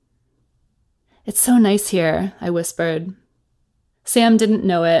"It's so nice here," I whispered. Sam didn't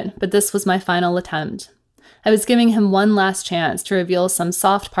know it, but this was my final attempt. I was giving him one last chance to reveal some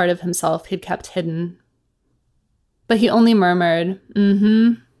soft part of himself he'd kept hidden. But he only murmured,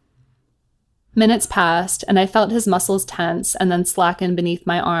 "Mm-hmm." Minutes passed, and I felt his muscles tense and then slacken beneath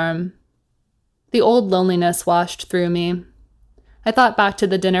my arm. The old loneliness washed through me. I thought back to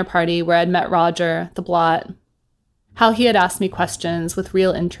the dinner party where I'd met Roger, the blot. How he had asked me questions with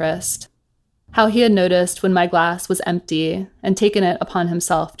real interest. How he had noticed when my glass was empty and taken it upon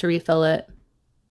himself to refill it.